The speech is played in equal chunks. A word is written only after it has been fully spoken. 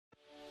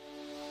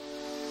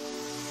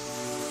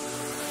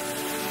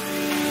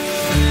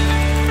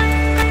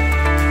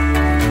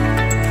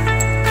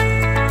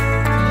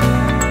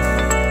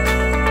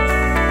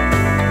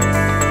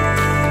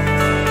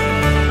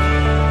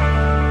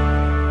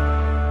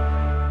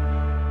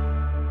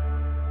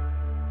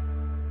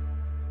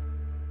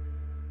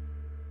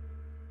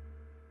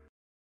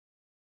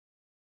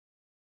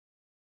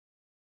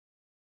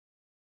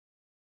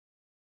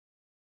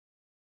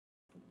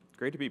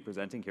great to be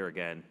presenting here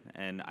again.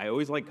 And I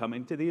always like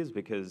coming to these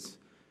because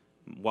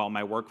while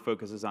my work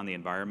focuses on the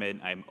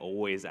environment, I'm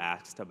always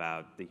asked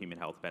about the human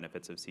health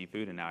benefits of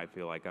seafood, and now I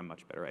feel like I'm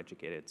much better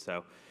educated.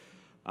 So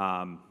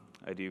I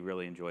do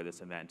really enjoy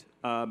this event.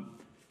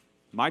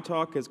 My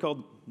talk is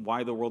called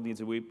Why the World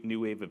Needs a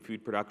New Wave of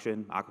Food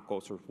Production,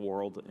 Aquaculture's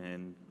World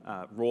and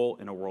Role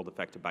in a World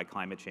Affected by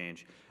Climate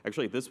Change.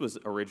 Actually, this was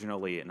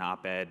originally an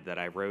op-ed that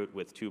I wrote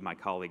with two of my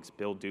colleagues,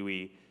 Bill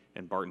Dewey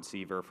and Barton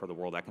Seaver, for the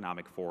World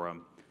Economic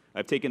Forum.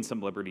 I've taken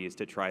some liberties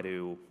to try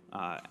to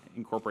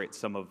incorporate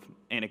some of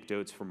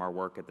anecdotes from our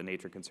work at the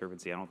Nature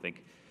Conservancy. I don't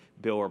think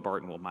Bill or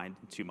Barton will mind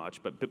too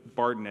much, but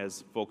Barton,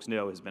 as folks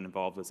know, has been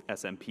involved with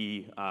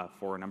SMP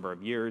for a number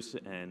of years,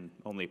 and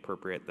only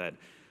appropriate that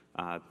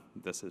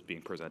this is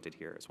being presented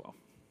here as well.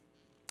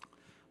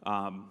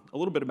 A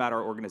little bit about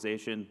our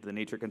organization, the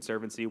Nature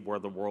Conservancy. We're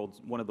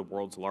one of the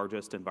world's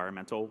largest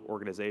environmental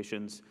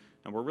organizations,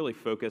 and we're really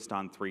focused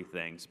on three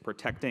things: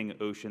 protecting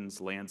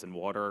oceans, lands, and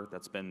water.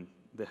 That's been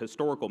the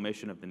historical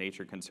mission of the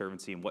Nature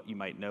Conservancy and what you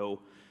might know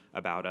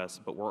about us,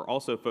 but we're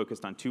also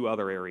focused on two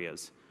other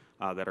areas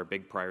that are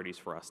big priorities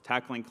for us: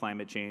 tackling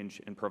climate change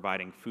and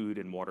providing food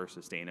and water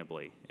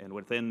sustainably. And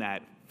within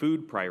that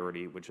food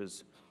priority, which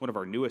is one of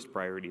our newest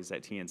priorities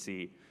at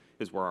TNC,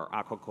 is where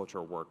our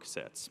aquaculture work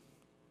sits.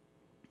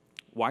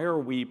 Why are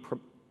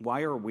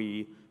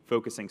we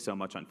focusing so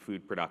much on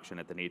food production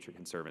at the Nature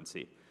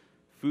Conservancy?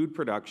 Food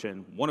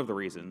production, one of the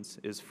reasons,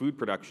 is food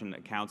production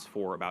accounts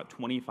for about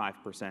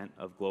 25%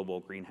 of global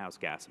greenhouse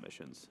gas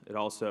emissions. It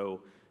also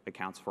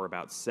accounts for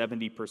about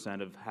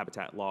 70% of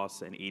habitat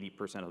loss and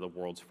 80% of the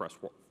world's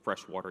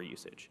freshwater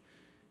usage.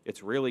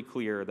 It's really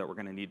clear that we're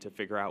going to need to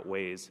figure out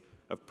ways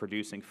of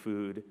producing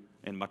food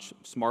in much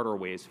smarter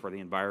ways for the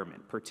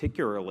environment,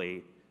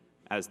 particularly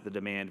as the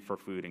demand for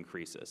food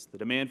increases. The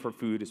demand for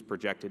food is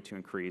projected to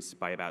increase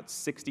by about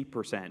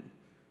 60%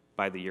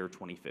 by the year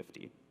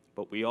 2050.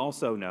 But we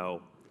also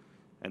know,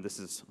 and this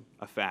is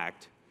a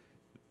fact,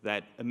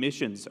 that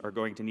emissions are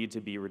going to need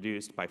to be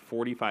reduced by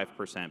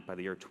 45% by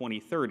the year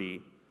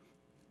 2030,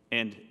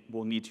 and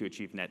we'll need to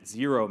achieve net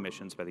zero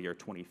emissions by the year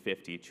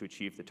 2050 to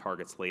achieve the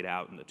targets laid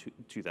out in the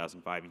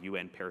 2005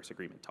 UN Paris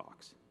Agreement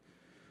talks.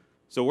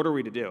 So what are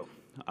we to do?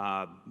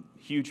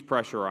 Huge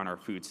pressure on our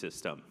food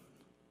system.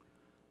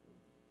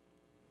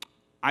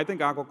 I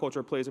think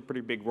aquaculture plays a pretty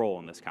big role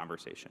in this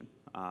conversation.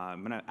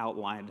 I'm going to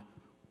outline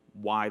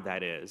why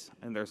that is,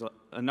 and there's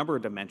a number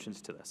of dimensions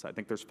to this. I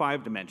think there's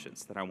 5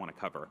 dimensions that I want to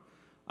cover.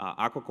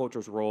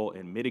 Aquaculture's role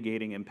in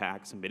mitigating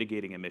impacts and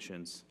mitigating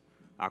emissions,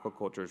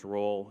 aquaculture's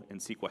role in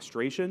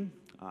sequestration,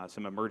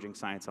 some emerging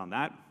science on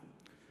that,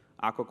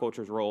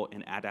 aquaculture's role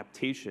in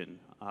adaptation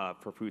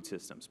for food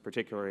systems,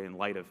 particularly in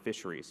light of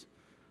fisheries,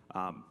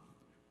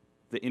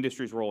 the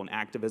industry's role in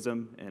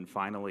activism, and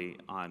finally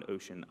on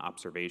ocean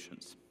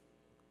observations.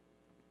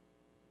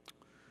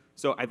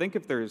 So I think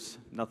if there's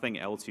nothing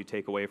else you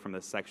take away from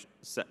this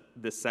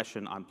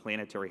session on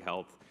planetary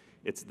health,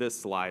 it's this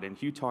slide, and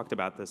Hugh talked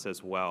about this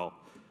as well.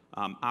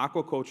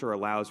 Aquaculture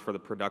allows for the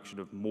production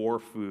of more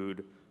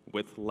food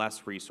with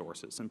less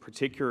resources, and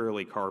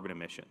particularly carbon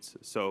emissions.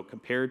 So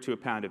compared to a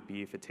pound of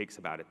beef, it takes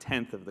about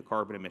 1/10 of the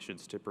carbon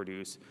emissions to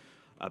produce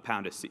a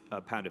pound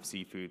of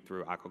seafood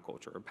through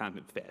aquaculture, a pound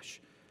of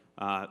fish.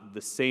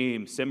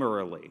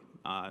 Similarly,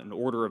 an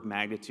order of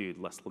magnitude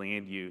less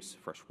land use,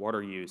 fresh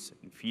water use,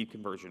 and feed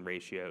conversion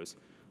ratios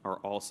are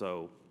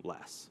also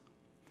less.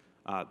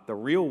 The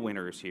real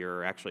winners here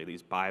are actually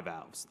these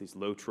bivalves, these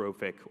low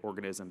trophic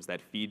organisms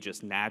that feed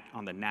just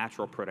on the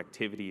natural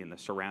productivity in the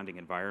surrounding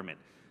environment,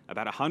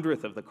 about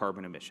 1/100th of the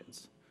carbon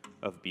emissions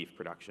of beef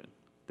production.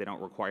 They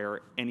don't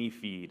require any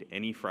feed,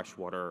 any fresh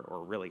water,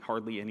 or really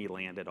hardly any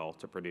land at all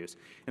to produce.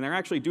 And they're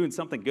actually doing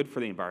something good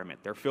for the environment.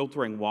 They're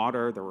filtering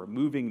water, they're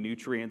removing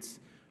nutrients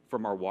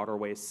from our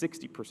waterways.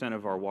 60%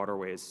 of our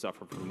waterways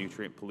suffer from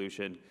nutrient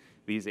pollution.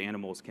 These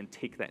animals can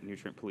take that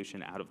nutrient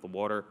pollution out of the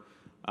water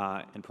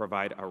and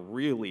provide a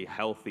really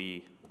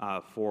healthy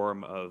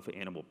form of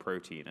animal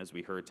protein. As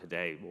we heard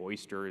today,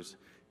 oysters,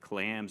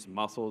 clams,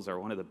 mussels are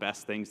one of the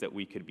best things that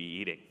we could be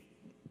eating.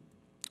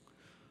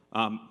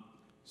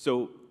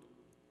 So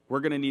we're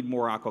going to need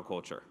more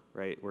aquaculture,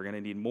 right? We're going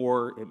to need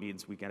more. It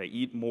means we got to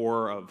eat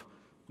more of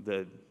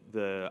the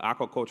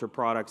aquaculture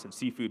products and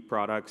seafood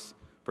products,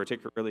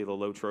 particularly the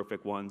low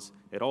trophic ones.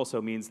 It also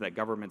means that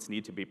governments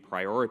need to be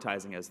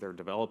prioritizing as they're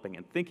developing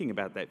and thinking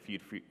about that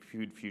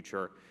food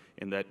future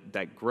and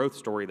that growth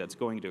story that's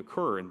going to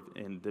occur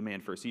in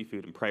demand for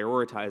seafood, and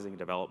prioritizing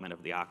development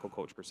of the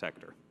aquaculture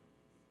sector.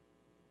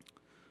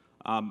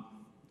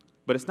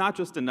 But it's not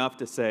just enough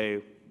to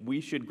say we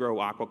should grow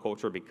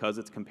aquaculture because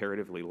it's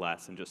comparatively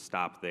less and just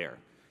stop there.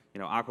 You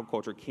know,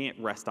 aquaculture can't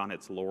rest on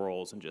its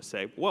laurels and just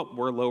say, well,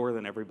 we're lower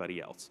than everybody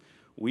else.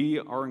 We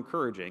are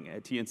encouraging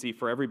at TNC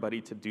for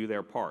everybody to do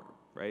their part,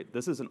 right?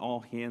 This is an all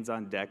hands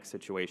on deck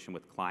situation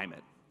with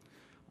climate.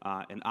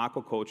 And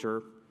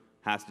aquaculture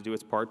has to do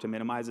its part to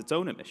minimize its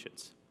own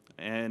emissions.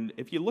 And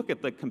if you look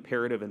at the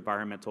comparative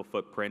environmental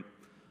footprint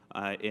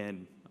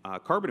and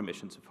carbon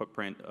emissions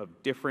footprint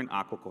of different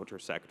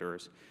aquaculture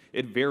sectors,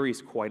 it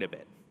varies quite a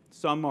bit.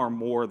 Some are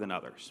more than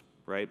others,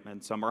 right?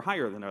 And some are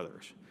higher than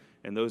others.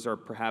 And those are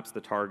perhaps the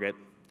target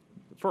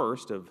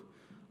first of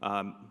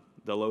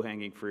the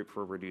low-hanging fruit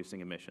for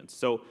reducing emissions.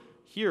 So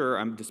here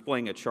I'm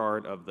displaying a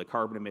chart of the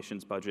carbon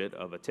emissions budget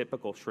of a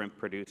typical shrimp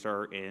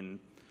producer in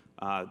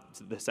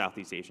the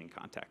Southeast Asian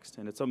context.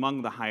 And it's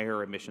among the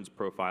higher emissions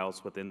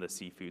profiles within the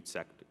seafood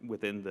sector,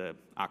 within the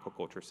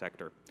aquaculture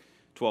sector,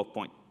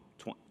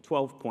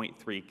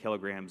 12.3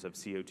 kilograms of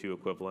CO2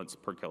 equivalents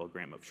per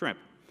kilogram of shrimp.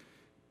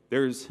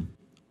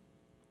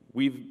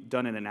 We've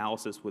done an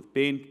analysis with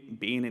Bain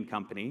and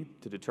Company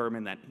to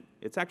determine that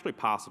it's actually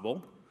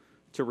possible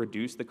to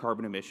reduce the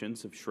carbon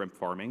emissions of shrimp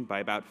farming by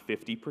about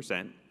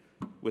 50%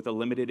 with a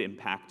limited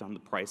impact on the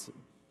price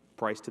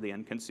to the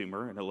end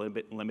consumer and a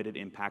limited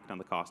impact on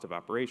the cost of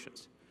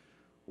operations.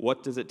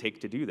 What does it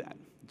take to do that?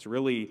 It's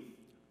really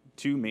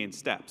two main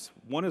steps.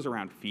 One is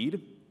around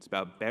feed. It's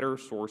about better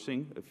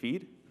sourcing of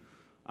feed,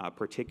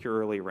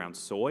 particularly around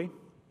soy.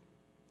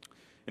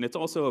 And it's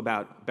also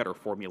about better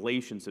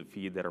formulations of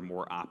feed that are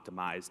more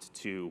optimized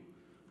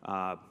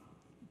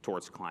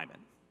towards climate.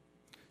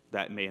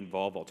 That may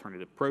involve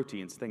alternative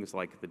proteins, things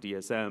like the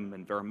DSM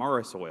and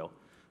Veramaris oil.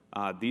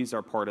 These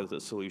are part of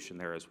the solution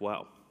there as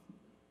well.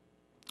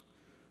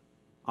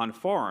 On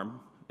farm,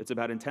 it's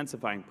about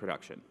intensifying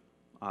production,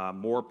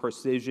 more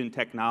precision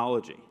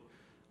technology,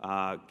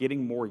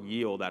 getting more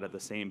yield out of the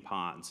same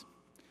ponds.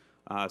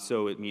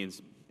 So it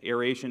means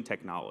aeration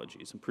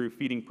technologies, improved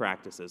feeding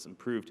practices,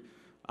 improved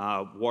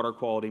water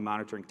quality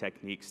monitoring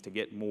techniques to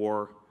get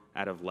more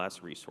out of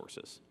less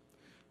resources.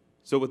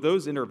 So with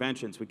those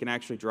interventions, we can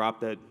actually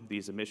drop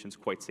these emissions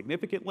quite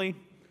significantly,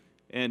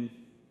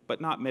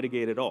 but not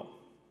mitigate at all.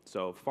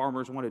 So if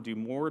farmers want to do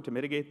more to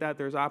mitigate that,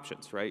 there's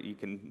options, right? You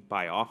can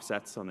buy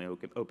offsets on the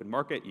open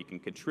market. You can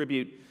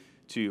contribute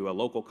to a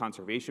local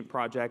conservation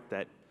project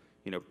that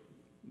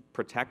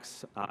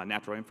protects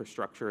natural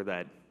infrastructure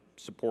that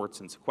supports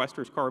and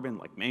sequesters carbon,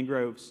 like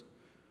mangroves.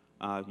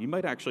 You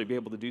might actually be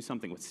able to do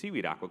something with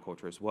seaweed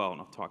aquaculture as well,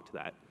 and I'll talk to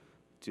that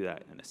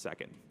in a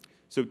second.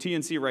 So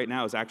TNC right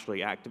now is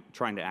actually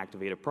trying to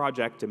activate a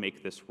project to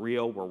make this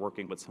real. We're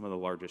working with some of the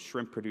largest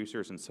shrimp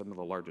producers and some of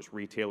the largest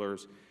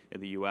retailers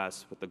in the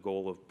US with the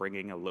goal of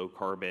bringing a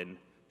low-carbon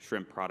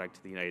shrimp product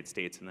to the United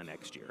States in the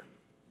next year.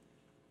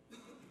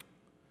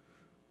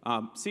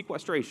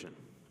 Sequestration,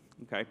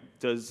 okay?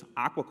 Does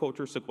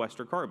aquaculture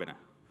sequester carbon?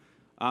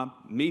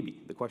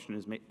 Maybe.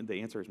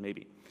 The answer is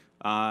maybe.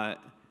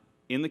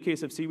 In the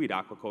case of seaweed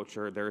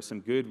aquaculture, there is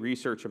some good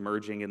research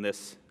emerging in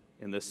this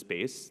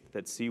space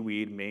that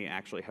seaweed may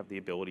actually have the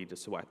ability to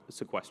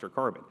sequester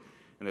carbon.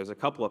 And there's a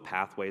couple of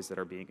pathways that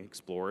are being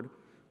explored.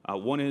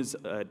 One is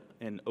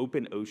an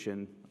open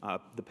ocean,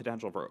 the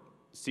potential for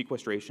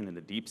sequestration in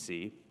the deep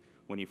sea.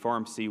 When you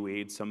farm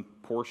seaweed, some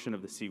portion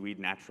of the seaweed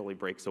naturally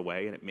breaks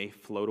away, and it may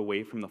float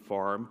away from the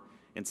farm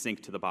and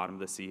sink to the bottom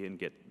of the sea and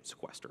get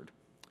sequestered.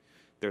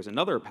 There's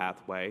another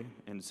pathway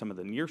in some of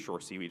the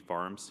nearshore seaweed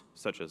farms,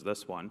 such as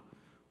this one,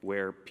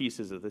 where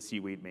pieces of the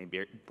seaweed may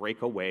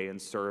break away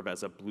and serve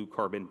as a blue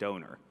carbon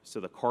donor.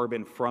 So the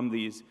carbon from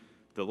the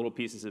little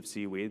pieces of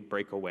seaweed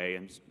break away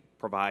and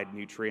provide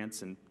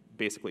nutrients and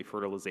basically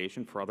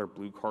fertilization for other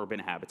blue carbon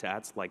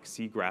habitats like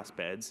seagrass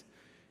beds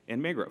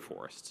and mangrove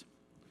forests.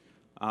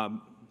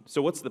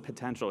 So what's the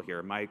potential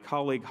here? My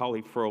colleague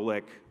Holly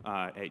Froelich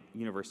at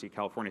University of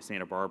California,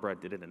 Santa Barbara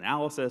did an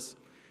analysis,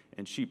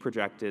 and she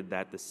projected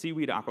that the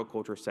seaweed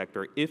aquaculture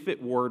sector, if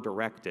it were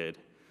directed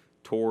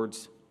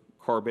towards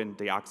carbon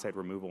dioxide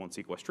removal and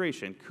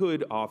sequestration,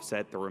 could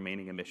offset the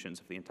remaining emissions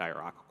of the entire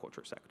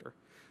aquaculture sector.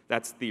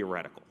 That's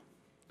theoretical,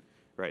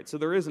 right? So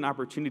there is an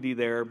opportunity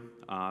there.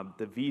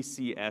 The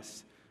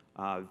VCS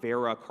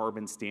Verra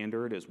carbon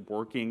standard is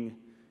working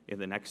in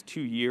the next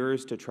 2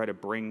 years to try to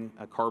bring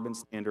a carbon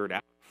standard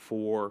out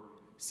for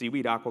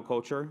seaweed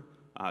aquaculture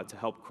to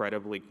help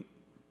credibly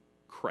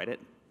credit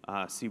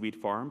seaweed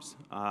farms.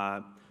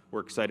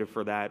 We're excited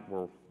for that.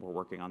 We're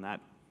working on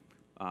that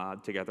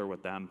together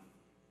with them.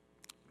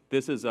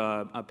 This is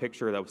a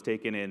picture that was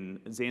taken in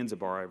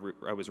Zanzibar.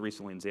 I was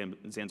recently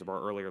in Zanzibar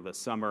earlier this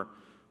summer.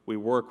 We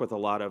work with a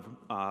lot of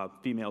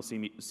female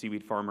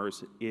seaweed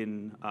farmers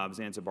in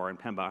Zanzibar and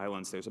Pemba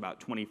Islands. There's about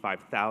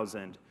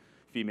 25,000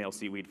 female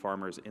seaweed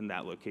farmers in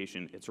that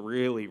location. It's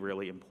really,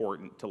 really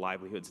important to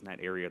livelihoods in that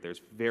area.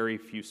 There's very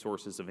few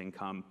sources of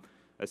income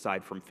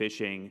aside from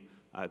fishing.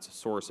 It's a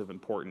source of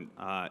important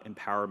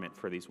empowerment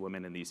for these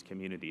women in these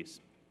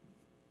communities.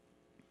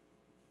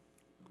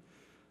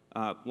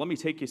 Let me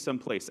take you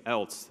someplace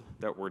else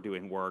that we're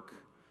doing work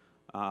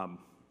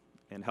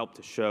and help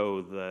to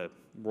show the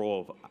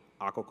role of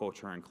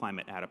aquaculture and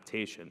climate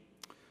adaptation.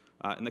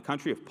 In the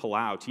country of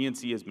Palau,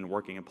 TNC has been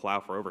working in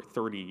Palau for over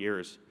 30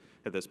 years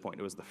at this point.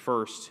 It was the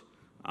first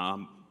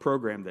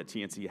program that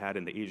TNC had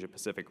in the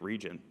Asia-Pacific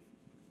region.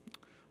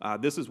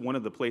 This is one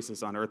of the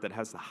places on Earth that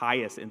has the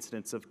highest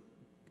incidence of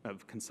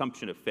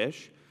consumption of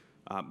fish,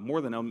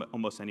 more than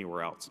almost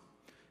anywhere else.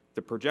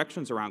 The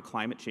projections around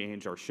climate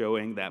change are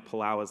showing that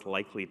Palau is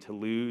likely to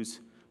lose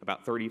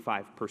about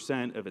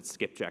 35% of its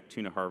skipjack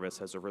tuna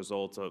harvest as a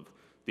result of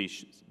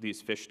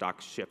these fish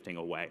stocks shifting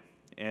away.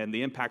 and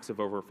the impacts of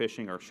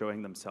overfishing are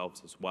showing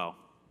themselves as well.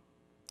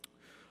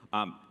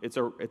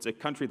 It's a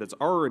country that's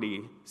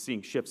already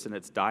seeing shifts in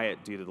its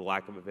diet due to the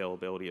lack of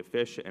availability of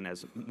fish, and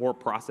as more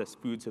processed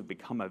foods have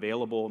become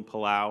available in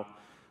Palau,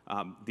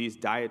 these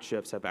diet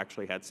shifts have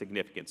actually had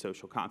significant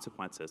social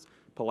consequences.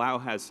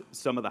 Palau has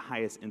some of the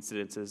highest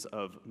incidences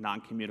of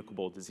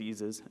non-communicable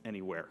diseases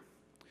anywhere.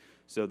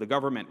 So the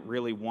government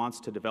really wants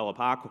to develop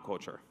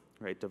aquaculture,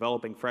 right?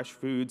 Developing fresh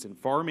foods and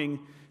farming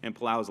in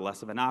Palau is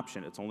less of an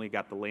option. It's only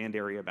got the land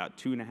area about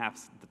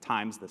 2.5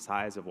 times the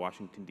size of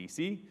Washington,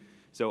 D.C.,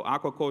 so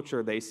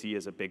aquaculture they see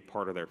as a big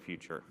part of their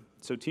future.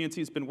 So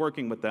TNC's been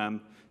working with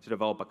them to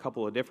develop a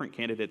couple of different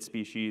candidate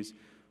species.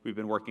 We've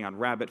been working on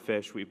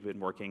rabbitfish, we've been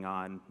working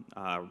on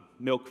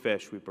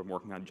milkfish, we've been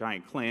working on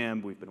giant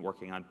clam, we've been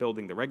working on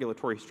building the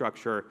regulatory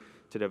structure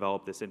to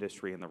develop this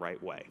industry in the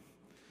right way.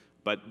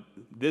 But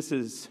this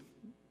is,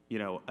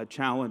 a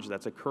challenge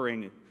that's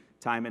occurring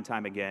time and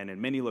time again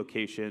in many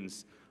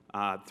locations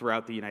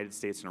throughout the United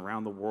States and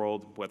around the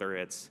world, whether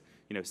it's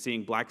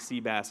seeing black sea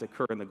bass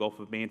occur in the Gulf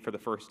of Maine for the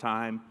first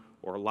time,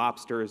 or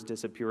lobsters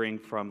disappearing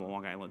from the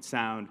Long Island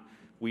Sound.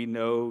 We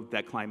know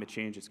that climate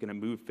change is going to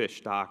move fish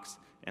stocks,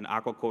 and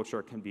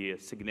aquaculture can be a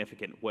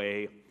significant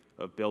way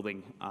of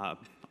building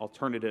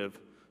alternative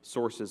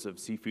sources of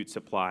seafood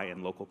supply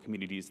in local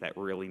communities that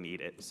really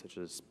need it, such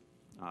as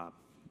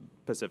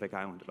Pacific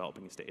Island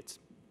developing states.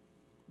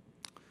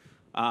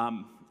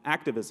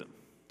 Activism.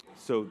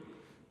 So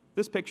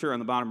this picture on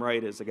the bottom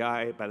right is a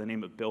guy by the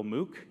name of Bill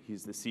Mook.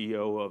 He's the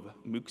CEO of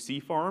Mook Sea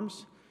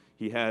Farms.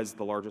 He has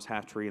the largest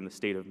hatchery in the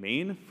state of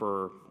Maine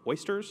for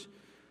oysters.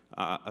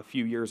 A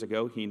few years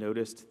ago, he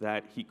noticed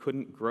that he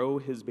couldn't grow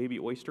his baby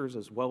oysters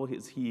as well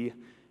as he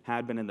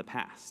had been in the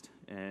past.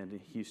 And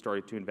he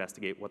started to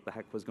investigate what the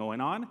heck was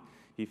going on.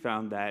 He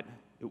found that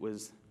it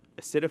was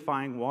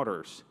acidifying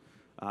waters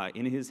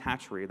in his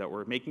hatchery that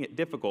were making it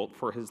difficult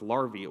for his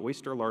larvae,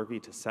 oyster larvae,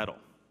 to settle.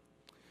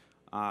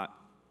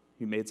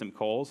 He made some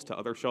calls to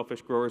other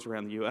shellfish growers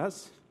around the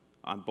US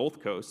on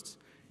both coasts,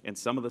 and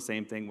some of the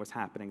same thing was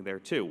happening there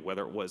too.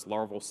 Whether it was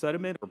larval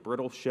sediment or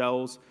brittle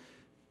shells,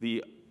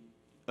 the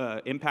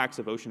impacts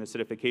of ocean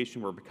acidification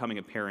were becoming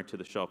apparent to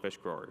the shellfish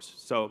growers.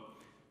 So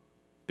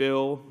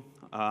Bill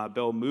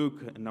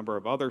Mook, a number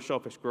of other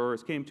shellfish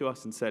growers came to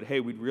us and said, hey,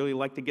 we'd really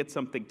like to get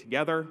something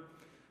together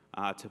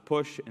to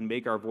push and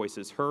make our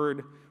voices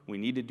heard. We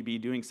needed to be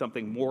doing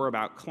something more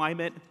about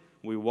climate.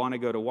 We want to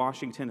go to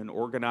Washington and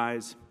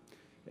organize,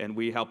 and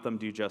we help them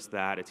do just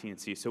that at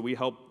TNC. So we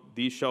help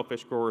these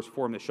shellfish growers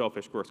form the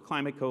Shellfish Growers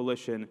Climate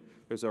Coalition.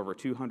 There's over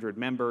 200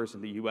 members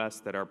in the US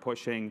that are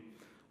pushing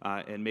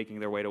and making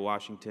their way to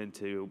Washington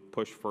to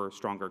push for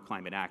stronger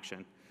climate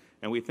action.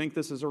 And we think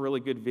this is a really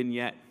good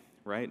vignette,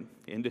 right?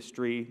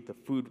 Industry,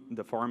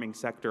 the farming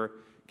sector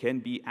can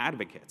be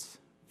advocates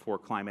for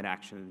climate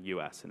action in the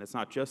US. And it's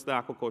not just the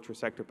aquaculture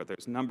sector, but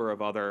there's a number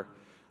of other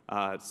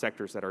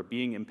sectors that are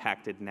being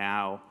impacted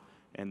now,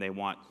 and they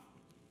want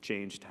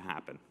change to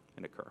happen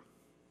and occur.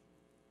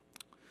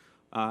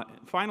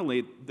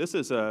 Finally, this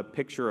is a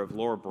picture of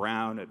Laura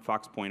Brown at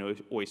Fox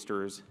Point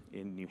Oysters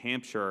in New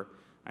Hampshire.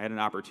 I had an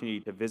opportunity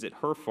to visit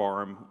her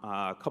farm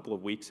a couple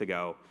of weeks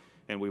ago,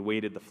 and we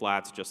waded the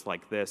flats just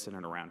like this in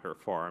and around her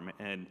farm.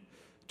 And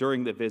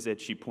during the visit,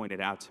 she pointed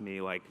out to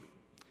me, like,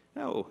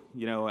 oh,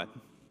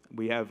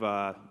 we have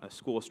a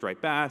school of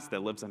striped bass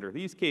that lives under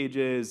these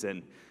cages,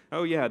 and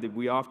oh yeah,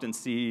 we often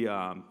see,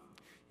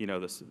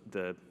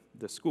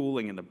 the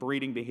schooling and the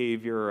breeding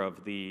behavior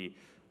of the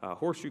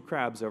horseshoe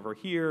crabs over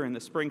here in the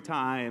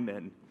springtime,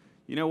 and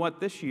you know what,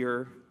 this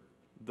year,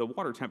 the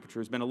water temperature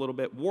has been a little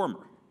bit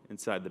warmer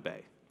inside the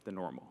bay than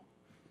normal.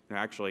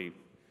 Actually,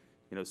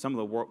 some of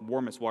the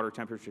warmest water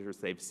temperatures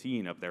they've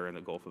seen up there in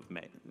the Gulf of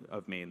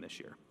Maine this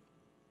year.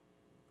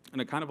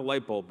 And a kind of a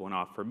light bulb went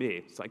off for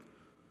me. It's like,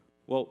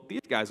 well,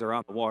 these guys are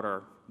on the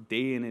water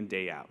day in and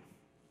day out.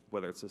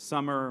 Whether it's the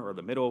summer or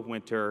the middle of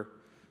winter,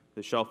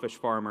 the shellfish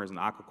farmers and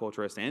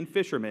aquaculturists and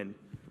fishermen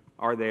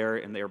are there,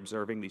 and they're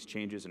observing these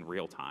changes in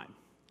real time.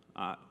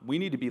 We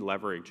need to be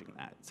leveraging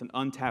that. It's an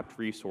untapped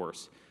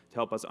resource to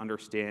help us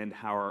understand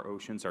how our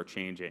oceans are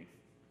changing.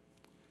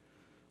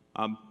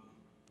 I'll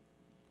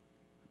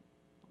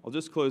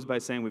just close by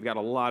saying we've got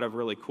a lot of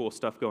really cool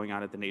stuff going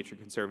on at the Nature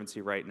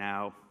Conservancy right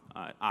now,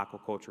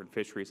 aquaculture and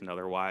fisheries and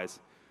otherwise.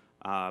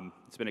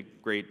 It's been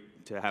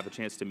great to have a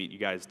chance to meet you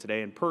guys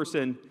today in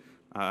person.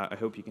 I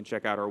hope you can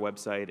check out our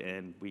website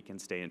and we can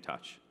stay in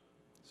touch.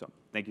 So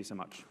thank you so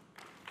much.